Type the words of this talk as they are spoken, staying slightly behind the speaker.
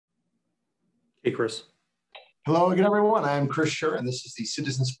Hey, Chris. Hello again, everyone. I'm Chris Scher, and this is the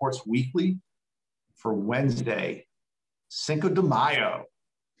Citizen Sports Weekly for Wednesday, Cinco de Mayo,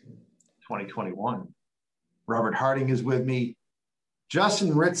 2021. Robert Harding is with me.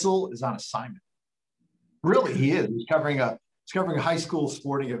 Justin Ritzel is on assignment. Really, he is. He's covering a high school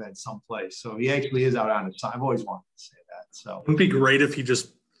sporting event someplace. So he actually is out on assignment. I've always wanted to say that. So Wouldn't it be great if he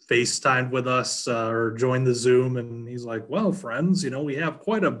just FaceTimed with us or joined the Zoom and he's like, well, friends, we have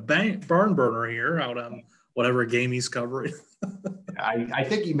quite a barn burner here out on whatever game he's covering. I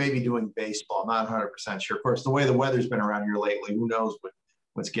think he may be doing baseball. I'm not 100% sure. Of course, the way the weather's been around here lately, who knows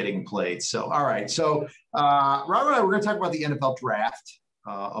what's getting played. So, all right. So, Robert and I, we're going to talk about the NFL draft,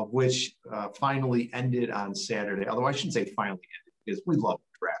 of which finally ended on Saturday. Although I shouldn't say finally ended because we love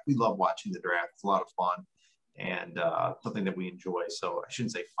the draft. We love watching the draft. It's a lot of fun and something that we enjoy. So I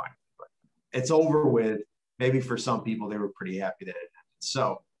shouldn't say finally, but it's over with. Maybe for some people, they were pretty happy that it ended.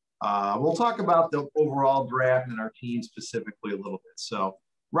 So we'll talk about the overall draft and our team specifically a little bit. So,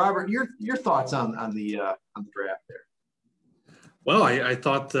 Robert, your thoughts on the draft there? Well, I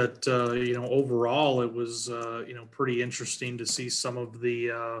thought that overall it was pretty interesting to see some of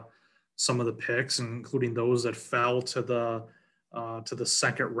the picks, including those that fell to the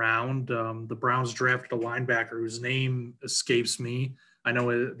second round. The Browns drafted a linebacker whose name escapes me. I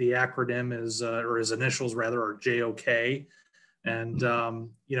know the acronym is or his initials rather are JOK, and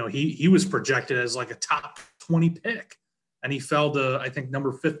he was projected as like a top 20 pick, and he fell to I think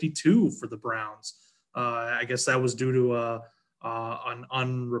number 52 for the Browns. I guess that was due to an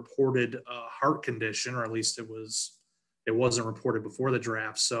unreported heart condition, or at least it wasn't reported before the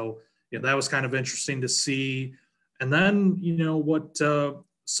draft. So that was kind of interesting to see. And then what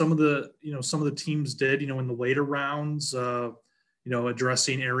some of the teams did in the later rounds,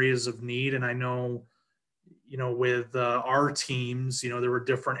 addressing areas of need. And I know with our teams, there were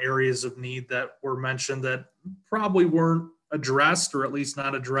different areas of need that were mentioned that probably weren't addressed, or at least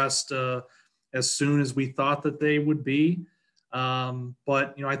not addressed as soon as we thought that they would be.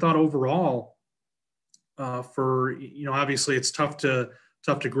 But I thought overall, obviously it's tough to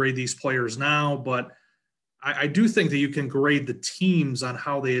grade these players now, but I do think that you can grade the teams on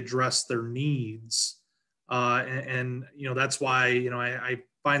how they address their needs, and that's why I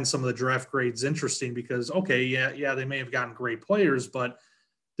find some of the draft grades interesting because they may have gotten great players, but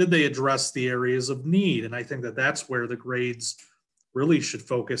did they address the areas of need? And I think that that's where the grades really should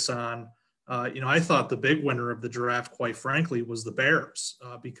focus on. I thought the big winner of the draft, quite frankly, was the Bears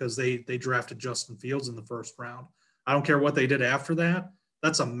because they drafted Justin Fields in the first round. I don't care what they did after that.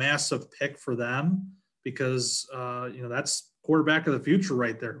 That's a massive pick for them because, that's quarterback of the future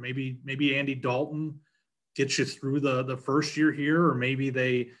right there. Maybe Andy Dalton gets you through the first year here, or maybe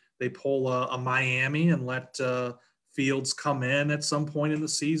they pull a Miami and let Fields come in at some point in the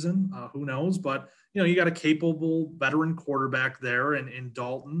season. Who knows? But, you got a capable veteran quarterback there in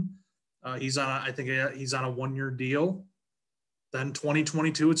Dalton. He's on a 1-year deal. Then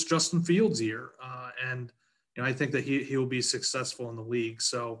 2022, it's Justin Fields' year, and I think that he will be successful in the league.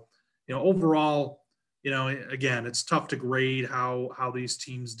 So overall, again, it's tough to grade how these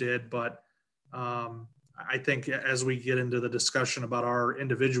teams did, but I think as we get into the discussion about our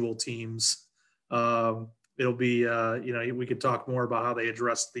individual teams, it'll be we could talk more about how they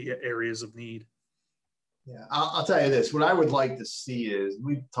address the areas of need. Yeah, I'll tell you this. What I would like to see is,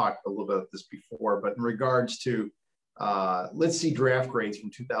 we've talked a little bit about this before, but in regards to, let's see draft grades from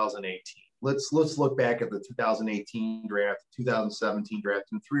 2018. Let's look back at the 2018 draft, 2017 draft.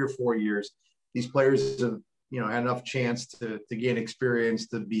 In 3 or 4 years, these players have, had enough chance to gain experience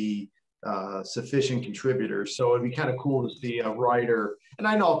to be sufficient contributors. So it'd be kind of cool to see a writer, and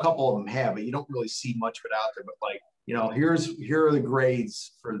I know a couple of them have, but you don't really see much of it out there. But like, here are the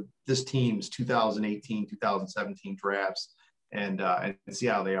grades for this team's 2018, 2017 drafts, and see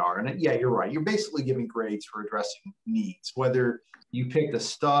how they are. And yeah, you're right. You're basically giving grades for addressing needs, whether you picked a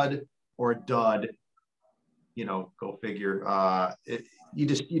stud or a dud. Go figure. You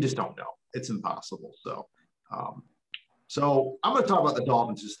just don't know. It's impossible. So I'm going to talk about the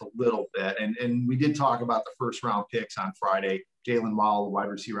Dolphins just a little bit, and we did talk about the first round picks on Friday. Jalen Waddle, the wide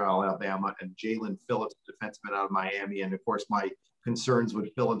receiver out of Alabama, and Jalen Phillips, defenseman out of Miami. And, of course, my concerns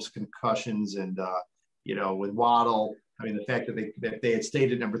with Phillips' concussions and, with Waddle, I mean, the fact that if they had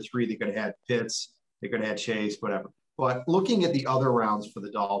stayed at number 3, they could have had Pitts, they could have had Chase, whatever. But looking at the other rounds for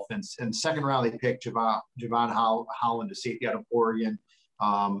the Dolphins, in the second round, they picked Javon Holland, a safety out of Oregon.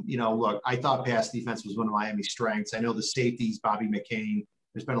 Look, I thought pass defense was one of Miami's strengths. I know the safeties, Bobby McCain,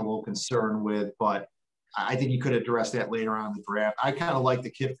 there's been a little concern with, but I think you could address that later on in the draft. I kind of like the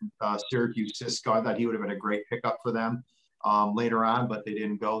kid from Syracuse, Cisco. I thought he would have been a great pickup for them later on, but they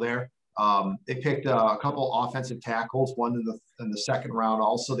didn't go there. They picked a couple offensive tackles, one in the second round.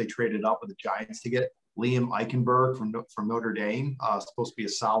 Also, they traded up with the Giants to get Liam Eichenberg from Notre Dame, supposed to be a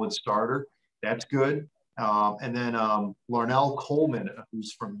solid starter. That's good. And then Larnell Coleman,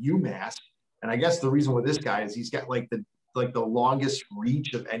 who's from UMass. And I guess the reason with this guy is he's got like the longest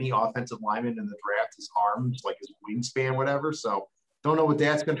reach of any offensive lineman in the draft. His arms, like his wingspan, whatever. So don't know what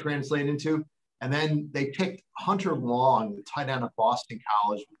that's going to translate into. And then they picked Hunter Long, the tight end of Boston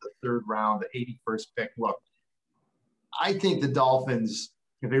College, with the third round, the 81st pick. Look, I think the Dolphins,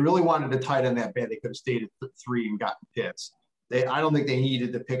 if they really wanted a tight end that bad, they could have stayed at 3 and gotten Pitts. I don't think they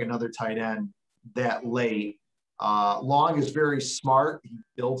needed to pick another tight end that late. Long is very smart. He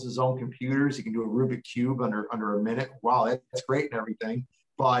builds his own computers. He can do a Rubik Cube under a minute. Wow, that's great and everything.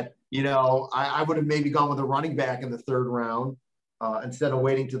 But, I would have maybe gone with a running back in the third round instead of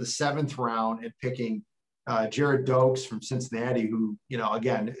waiting to the 7th round and picking Jared Dokes from Cincinnati, who,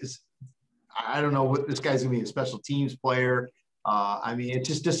 again, I don't know what this guy's going to be, a special teams player. It's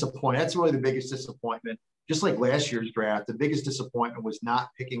just disappointing. That's really the biggest disappointment. Just like last year's draft, the biggest disappointment was not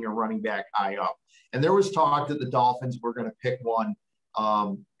picking a running back high up. And there was talk that the Dolphins were going to pick one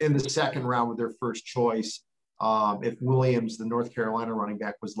in the second round with their first choice if Williams, the North Carolina running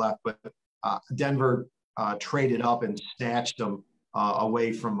back, was left. But Denver traded up and snatched him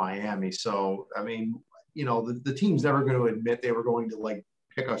away from Miami. So, the team's never going to admit they were going to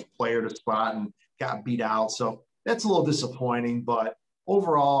pick a player to spot and got beat out. So that's a little disappointing. But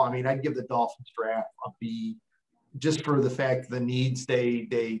overall, I'd give the Dolphins draft a B, just for the fact the needs they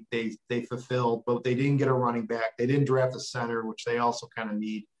fulfilled. But they didn't get a running back. They didn't draft a center, which they also kind of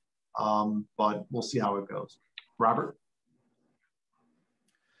need. But we'll see how it goes. Robert?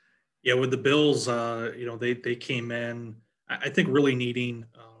 Yeah, with the Bills, they came in, I think, really needing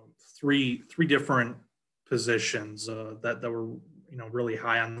three different positions that were really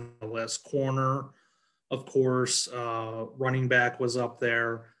high on the list. Corner, of course, running back was up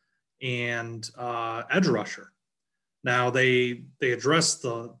there, and edge rusher. Now they addressed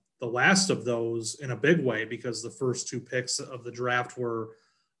the last of those in a big way, because the first 2 picks of the draft were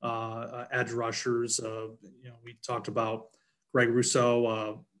edge rushers. We talked about Greg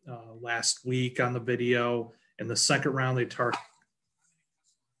Rousseau last week on the video. In the second round, they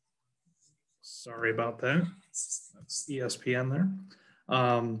sorry about that. That's ESPN there.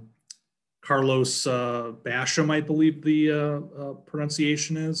 Carlos Basham, I believe the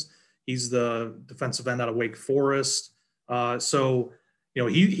pronunciation is. He's the defensive end out of Wake Forest.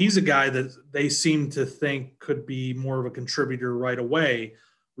 He's a guy that they seem to think could be more of a contributor right away.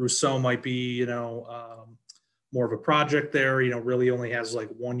 Rousseau might be, more of a project there, really only has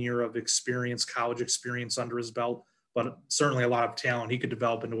 1 year of experience, college experience under his belt, but certainly a lot of talent. He could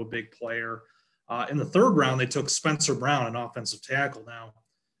develop into a big player. In the third round, they took Spencer Brown, an offensive tackle. Now,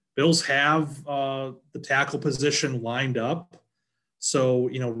 Bills have the tackle position lined up. So,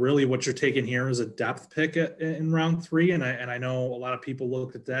 really what you're taking here is a depth pick in round 3. And I know a lot of people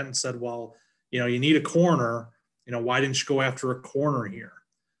looked at that and said, well, you need a corner. Why didn't you go after a corner here?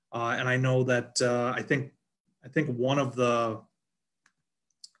 And I know that I think one of the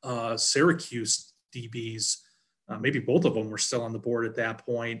Syracuse DBs, maybe both of them, were still on the board at that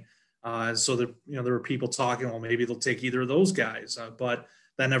point. So that, there were people talking, well, maybe they'll take either of those guys, but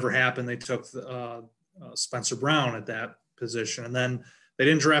that never happened. They took Spencer Brown at that position, and then they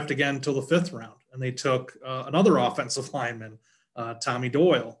didn't draft again until the 5th round, and they took another offensive lineman, Tommy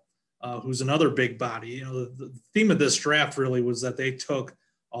Doyle, who's another big body. The theme of this draft really was that they took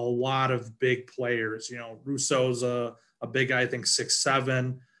a lot of big players. Rousseau's a big guy, I think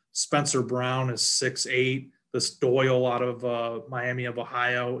 6'7". Spencer Brown is 6'8". This Doyle out of Miami of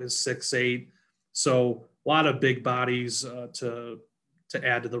Ohio is 6'8". So a lot of big bodies to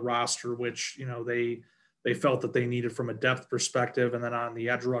add to the roster, which, they felt that they needed from a depth perspective. And then on the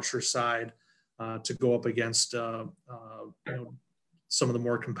edge rusher side, to go up against, some of the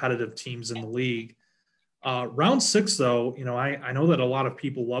more competitive teams in the league. Round 6, though, I know that a lot of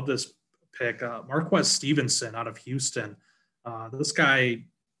people love this pick. Marquez Stevenson out of Houston. This guy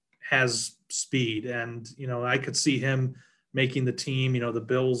has speed, and, I could see him making the team. The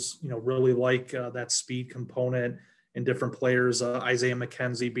Bills, really like that speed component in different players. Isaiah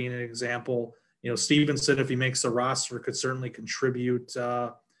McKenzie being an example. Stevenson, if he makes the roster, could certainly contribute,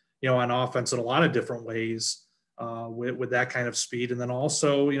 on offense in a lot of different ways with that kind of speed. And then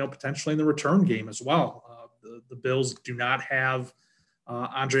also, potentially in the return game as well. The Bills do not have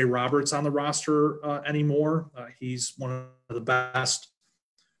Andre Roberts on the roster anymore. He's one of the best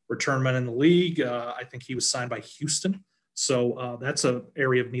return men in the league. I think he was signed by Houston. So that's an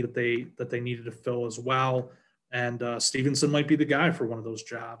area of need that they needed to fill as well. And Stevenson might be the guy for one of those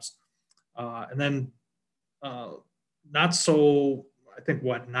jobs. And then not so, I think,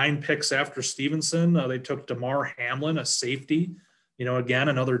 9 picks after Stevenson, they took DeMar Hamlin, a safety. Again,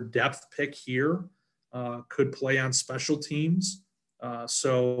 another depth pick here, could play on special teams.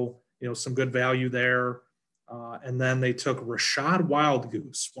 So, some good value there. And then they took Rashad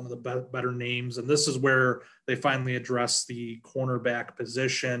Wildgoose, one of the better names. And this is where they finally address the cornerback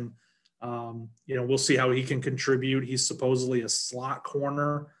position. We'll see how he can contribute. He's supposedly a slot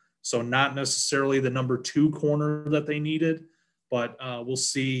corner, so not necessarily the number 2 corner that they needed, but we'll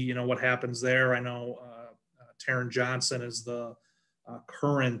see, what happens there. I know Taron Johnson is the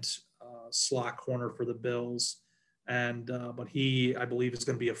current slot corner for the Bills. And but he, I believe, is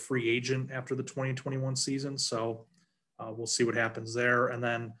going to be a free agent after the 2021 season. So we'll see what happens there. And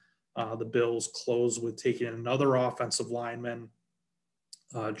then the Bills close with taking another offensive lineman,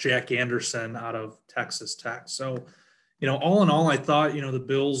 Jack Anderson out of Texas Tech. So, all in all, I thought, the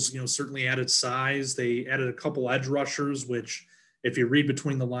Bills, certainly added size. They added a couple edge rushers, which if you read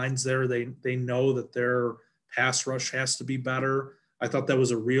between the lines there, they know that their pass rush has to be better. I thought that was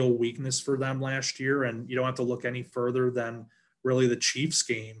a real weakness for them last year. And you don't have to look any further than really the Chiefs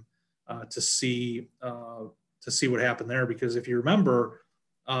game to see what happened there. Because if you remember,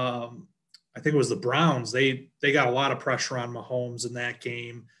 I think it was the Browns. They got a lot of pressure on Mahomes in that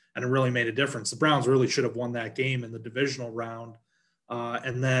game, and it really made a difference. The Browns really should have won that game in the divisional round.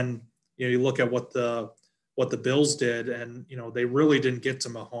 And then, you look at what the Bills did, and, they really didn't get to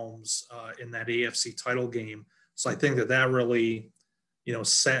Mahomes in that AFC title game. So I think that really,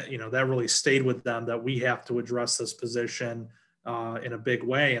 that really stayed with them, that we have to address this position in a big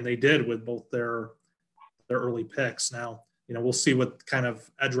way. And they did with both their early picks. Now, we'll see what kind of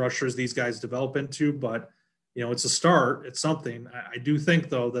edge rushers these guys develop into, but, it's a start. It's something. I do think,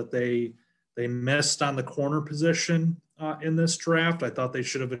 though, that they missed on the corner position in this draft. I thought they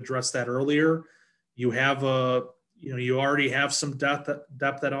should have addressed that earlier. You have you already have some depth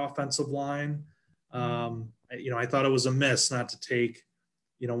at offensive line. I thought it was a miss not to take,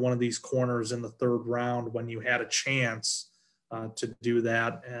 one of these corners in the 3rd round when you had a chance to do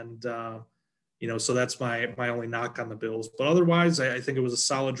that. And, so that's my only knock on the Bills. But otherwise, I think it was a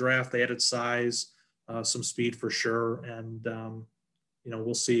solid draft. They added size, some speed for sure. And,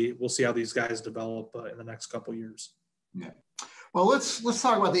 we'll see how these guys develop in the next couple of years. Yeah. Well, let's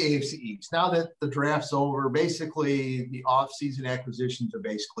talk about the AFC East. Now that the draft's over, basically the offseason acquisitions are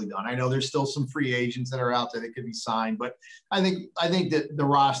basically done. I know there's still some free agents that are out there that could be signed, but I think that the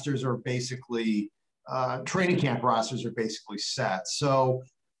rosters are basically training camp rosters are basically set. So,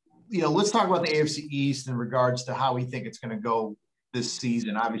 let's talk about the AFC East in regards to how we think it's going to go this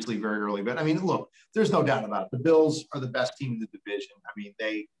season. Obviously, very early, but I mean, look, there's no doubt about it. The Bills are the best team in the division. I mean,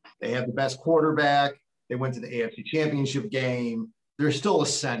 they have the best quarterback. They went to the AFC Championship game. They're still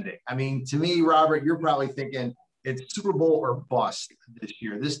ascending. I mean, to me, Robert, you're probably thinking it's Super Bowl or bust this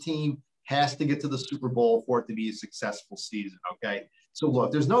year. This team has to get to the Super Bowl for it to be a successful season, okay? So,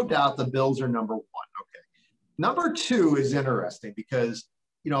 look, there's no doubt the Bills are number 1, okay? Number 2 is interesting because,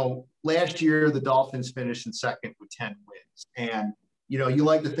 last year the Dolphins finished in second with 10 wins. And, you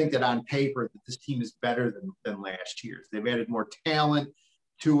like to think that on paper that this team is better than last year's. They've added more talent.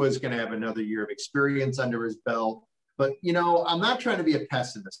 Tua's going to have another year of experience under his belt. But, I'm not trying to be a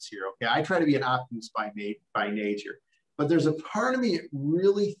pessimist here, okay? I try to be an optimist by nature. But there's a part of me that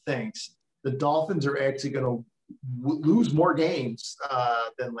really thinks the Dolphins are actually going to lose more games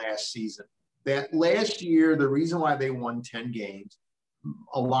than last season. That last year, the reason why they won 10 games,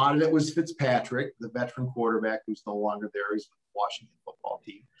 a lot of it was Fitzpatrick, the veteran quarterback who's no longer there. He's with the Washington football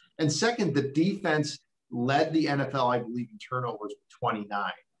team. And second, the defense led the NFL, I believe, in turnovers with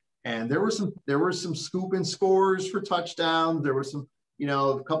 29. And there were some scoop and scores for touchdowns. There were some,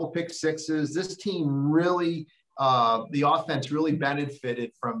 a couple pick sixes. This team really, the offense really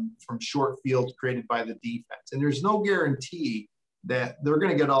benefited from short fields created by the defense. And there's no guarantee that they're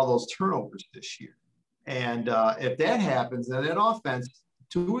going to get all those turnovers this year. And if that happens, then that offense,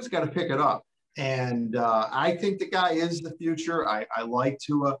 Tua's got to pick it up. And I think the guy is the future. I like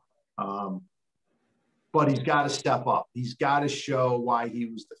Tua. But he's got to step up. He's got to show why he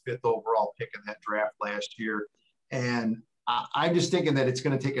was the 5th overall pick in that draft last year. And I'm just thinking that it's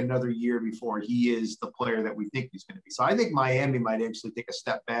going to take another year before he is the player that we think he's going to be. So I think Miami might actually take a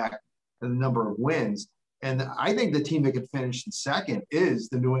step back in the number of wins. And I think the team that could finish in second is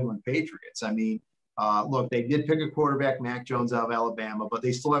the New England Patriots. I mean, look, they did pick a quarterback, Mac Jones out of Alabama, but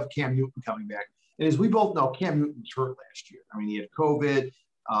they still have Cam Newton coming back. And as we both know, Cam Newton was hurt last year. I mean, he had COVID.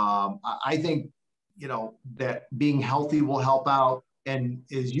 I think, that being healthy will help out. And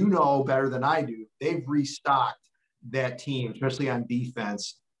as you know better than I do, they've restocked that team, especially on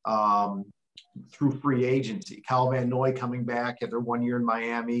defense, through free agency. Kyle Van Noy coming back after 1 year in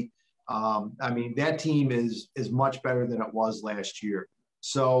Miami. I mean, that team is much better than it was last year.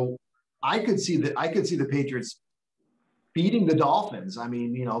 So I could see the Patriots beating the Dolphins. I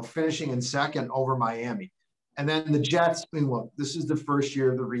mean, finishing in second over Miami. And then the Jets, I mean, look, this is the first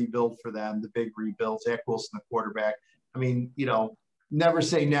year of the rebuild for them, the big rebuild. Zach Wilson, the quarterback. I mean, never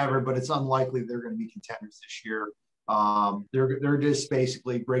say never, but it's unlikely they're going to be contenders this year. They're just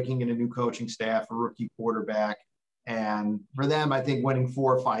basically breaking in a new coaching staff, a rookie quarterback. And for them, I think winning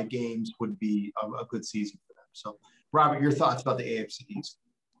 4 or 5 games would be a good season for them. So, Robert, your thoughts about the AFC East?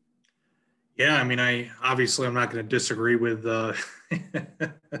 Yeah, I mean, I'm not going to disagree with your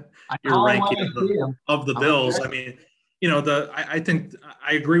ranking of the Bills. I mean, I think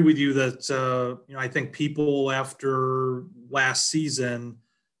I agree with you that I think people after last season,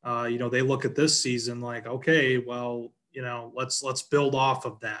 they look at this season like, okay, well, let's build off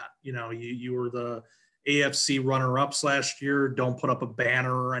of that. You were the AFC runner-ups last year. Don't put up a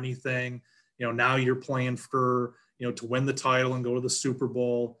banner or anything. Now you're playing for to win the title and go to the Super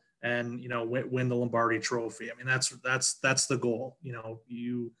Bowl and win the Lombardi Trophy. I mean, that's the goal.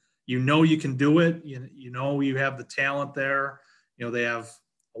 You can do it. You have the talent there. They have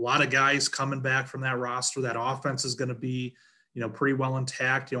a lot of guys coming back from that roster. That offense is going to be pretty well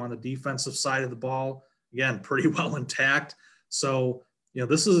intact. On the defensive side of the ball, again, pretty well intact. So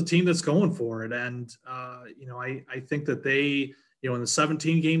this is a team that's going for it, and I think that they in the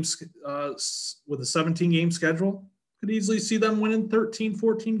 17 games with the 17-game schedule, could easily see them winning 13,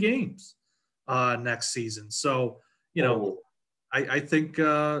 14 games next season. So, I think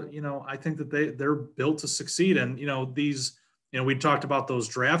that they're built to succeed. And, we talked about those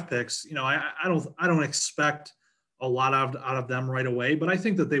draft picks. I don't expect a lot out of them right away, but I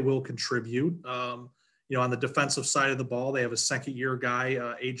think that they will contribute. On the defensive side of the ball, they have a second-year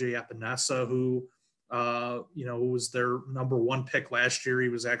guy, AJ Epinesa, who was their number 1 pick last year. He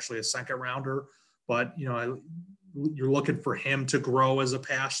was actually a second-rounder, but, you're looking for him to grow as a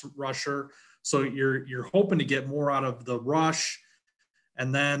pass rusher. So you're hoping to get more out of the rush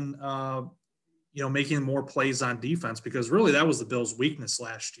and then, making more plays on defense, because really that was the Bills' weakness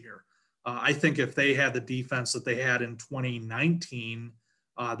last year. I think if they had the defense that they had in 2019,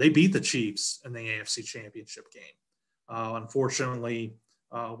 they beat the Chiefs in the AFC Championship game. Unfortunately,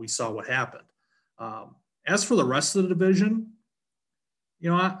 we saw what happened. As for the rest of the division,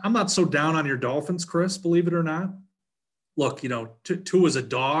 I'm not so down on your Dolphins, Chris, believe it or not. Look, Tua is a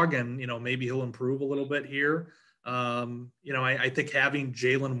dog, and, maybe he'll improve a little bit here. I think having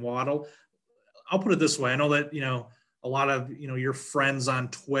Jalen Waddle, I'll put it this way. I know that, a lot of, your friends on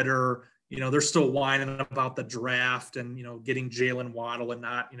Twitter, they're still whining about the draft and, getting Jalen Waddle and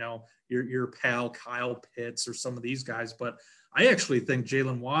not, your pal Kyle Pitts or some of these guys. But I actually think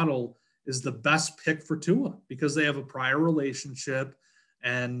Jalen Waddle is the best pick for Tua because they have a prior relationship.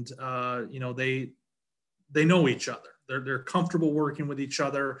 And, they know each other. They're comfortable working with each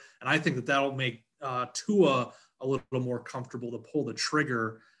other. And I think that that'll make Tua a little more comfortable to pull the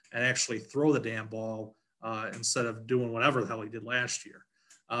trigger and actually throw the damn ball instead of doing whatever the hell he did last year.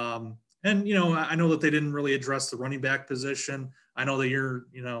 And, I know that they didn't really address the running back position. I know that you're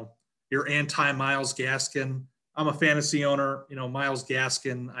anti-Myles Gaskin. I'm a fantasy owner. Myles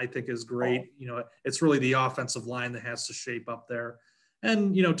Gaskin, I think, is great. It's really the offensive line that has to shape up there.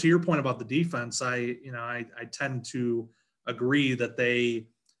 And, to your point about the defense, I tend to agree that they,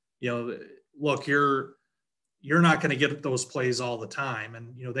 look, you're not going to get those plays all the time.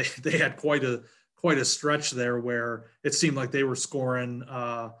 And, they had quite a stretch there where it seemed like they were scoring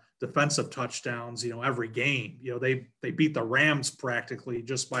defensive touchdowns, every game. They beat the Rams practically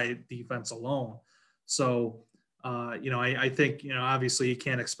just by defense alone. So, I think, obviously you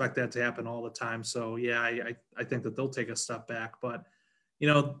can't expect that to happen all the time. So, yeah, I think that they'll take a step back. But,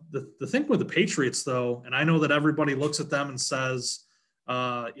 the thing with the Patriots, though, and I know that everybody looks at them and says,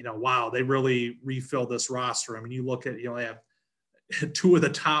 wow, they really refilled this roster. I mean, you look at, they have 2 of the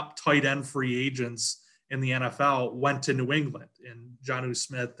top tight end free agents in the NFL went to New England, in Jonnu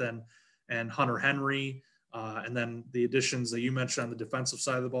Smith and Hunter Henry. And then the additions that you mentioned on the defensive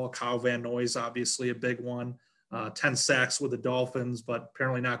side of the ball, Kyle Van Noy is obviously a big one. 10 sacks with the Dolphins, but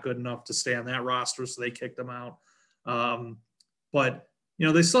apparently not good enough to stay on that roster, so they kicked him out. But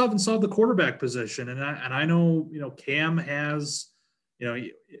they still haven't solved the quarterback position, and I know Cam has,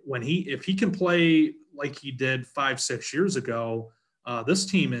 if he can play like he did 5-6 years ago, this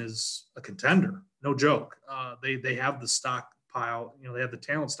team is a contender, no joke. They have the stockpile, they have the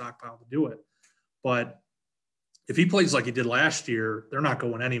talent stockpile to do it. But if he plays like he did last year, they're not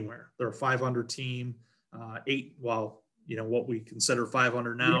going anywhere. They're a 500 team, what we consider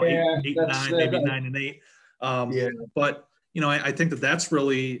 500 now, Yeah, 8-9, maybe 9-8. Yeah. But, I think that's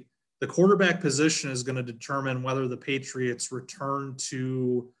really the quarterback position is going to determine whether the Patriots return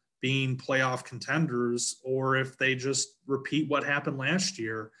to being playoff contenders or if they just repeat what happened last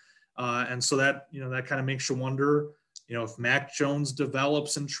year. And so that, that kind of makes you wonder, if Mac Jones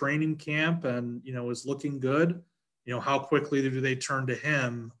develops in training camp and, is looking good, how quickly do they turn to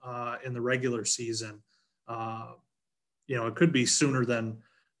him in the regular season? It could be sooner than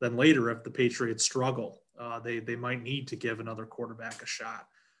later if the Patriots struggle. They might need to give another quarterback a shot.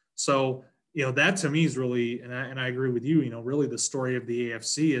 So, that to me is really, and I agree with you, really the story of the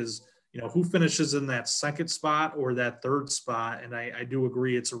AFC is, who finishes in that second spot or that third spot. And I do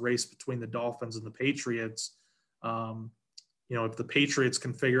agree it's a race between the Dolphins and the Patriots. If the Patriots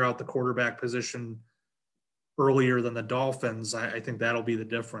can figure out the quarterback position earlier than the Dolphins, I think that'll be the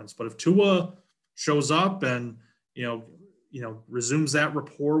difference. But if Tua shows up and, resumes that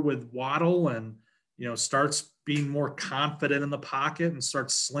rapport with Waddle and, starts being more confident in the pocket and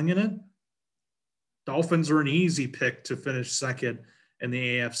starts slinging it, Dolphins are an easy pick to finish second in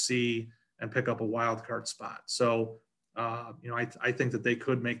the AFC and pick up a wild card spot. So, I think that they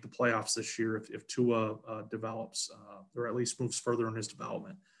could make the playoffs this year if Tua develops or at least moves further in his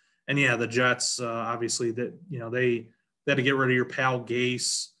development. And yeah, the Jets, obviously that, they had to get rid of your pal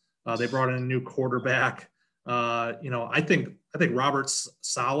Gase. They brought in a new quarterback. I think Robert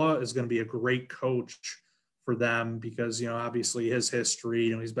Saleh is going to be a great coach for them because, obviously his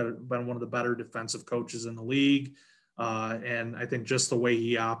history, he's been one of the better defensive coaches in the league. And I think just the way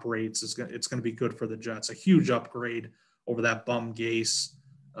he operates it's going to be good for the Jets, a huge upgrade over that bum Gase.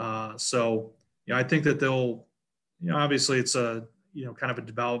 So, I think that they'll, obviously it's a, kind of a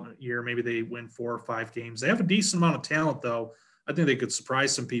development year. Maybe they win 4 or 5 games. They have a decent amount of talent though. I think they could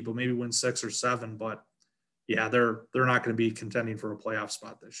surprise some people, maybe win 6 or 7, but yeah, they're not going to be contending for a playoff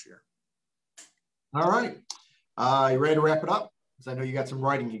spot this year. All right. You ready to wrap it up? Because I know you got some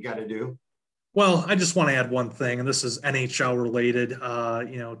writing you got to do. Well, I just want to add one thing, and this is NHL related.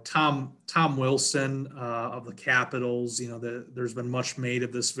 Tom Wilson of the Capitals. There's been much made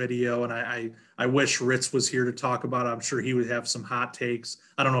of this video, and I wish Ritz was here to talk about it. I'm sure he would have some hot takes.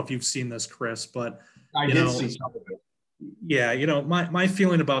 I don't know if you've seen this, Chris, but I did see some of it. Yeah, my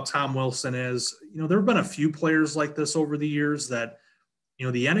feeling about Tom Wilson is, there have been a few players like this over the years that,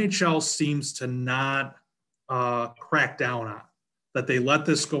 the NHL seems to not crack down on. That they let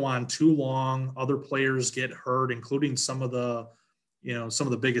this go on too long. Other players get hurt, including some of the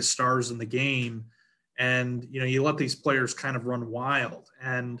biggest stars in the game. And, you let these players kind of run wild.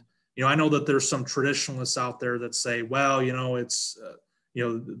 And, I know that there's some traditionalists out there that say, well, it's,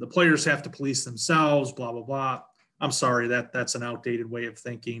 the players have to police themselves, blah, blah, blah. I'm sorry, that's an outdated way of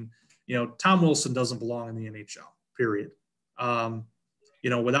thinking. Tom Wilson doesn't belong in the NHL, period.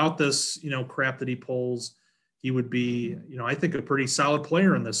 Without this, crap that he pulls, he would be, I think a pretty solid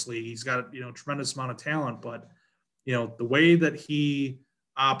player in this league. He's got, tremendous amount of talent, but, the way that he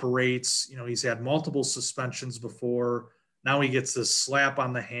operates, he's had multiple suspensions before. Now he gets this slap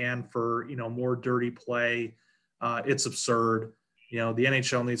on the hand for, more dirty play. It's absurd. The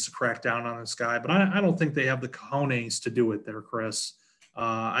NHL needs to crack down on this guy, but I don't think they have the cojones to do it there, Chris.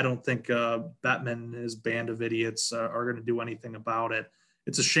 I don't think Bettman and his band of idiots are going to do anything about it.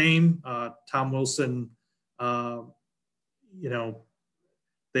 It's a shame. Tom Wilson,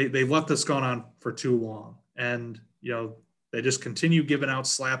 they've let this go on for too long. And, they just continue giving out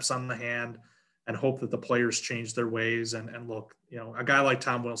slaps on the hand and hope that the players change their ways. And look, a guy like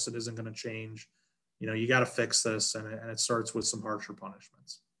Tom Wilson isn't going to change. You got to fix this, and it starts with some harsher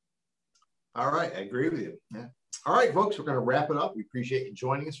punishments. All right. I agree with you. Yeah. All right, folks, we're going to wrap it up. We appreciate you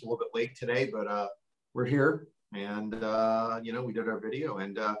joining us. We're a little bit late today, but we're here, and, we did our video.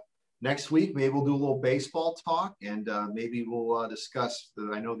 And next week, maybe we'll do a little baseball talk, and maybe we'll discuss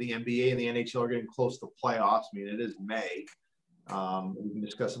I know the NBA and the NHL are getting close to playoffs. I mean, it is May. We can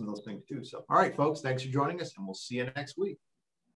discuss some of those things too. So, all right, folks, thanks for joining us, and we'll see you next week.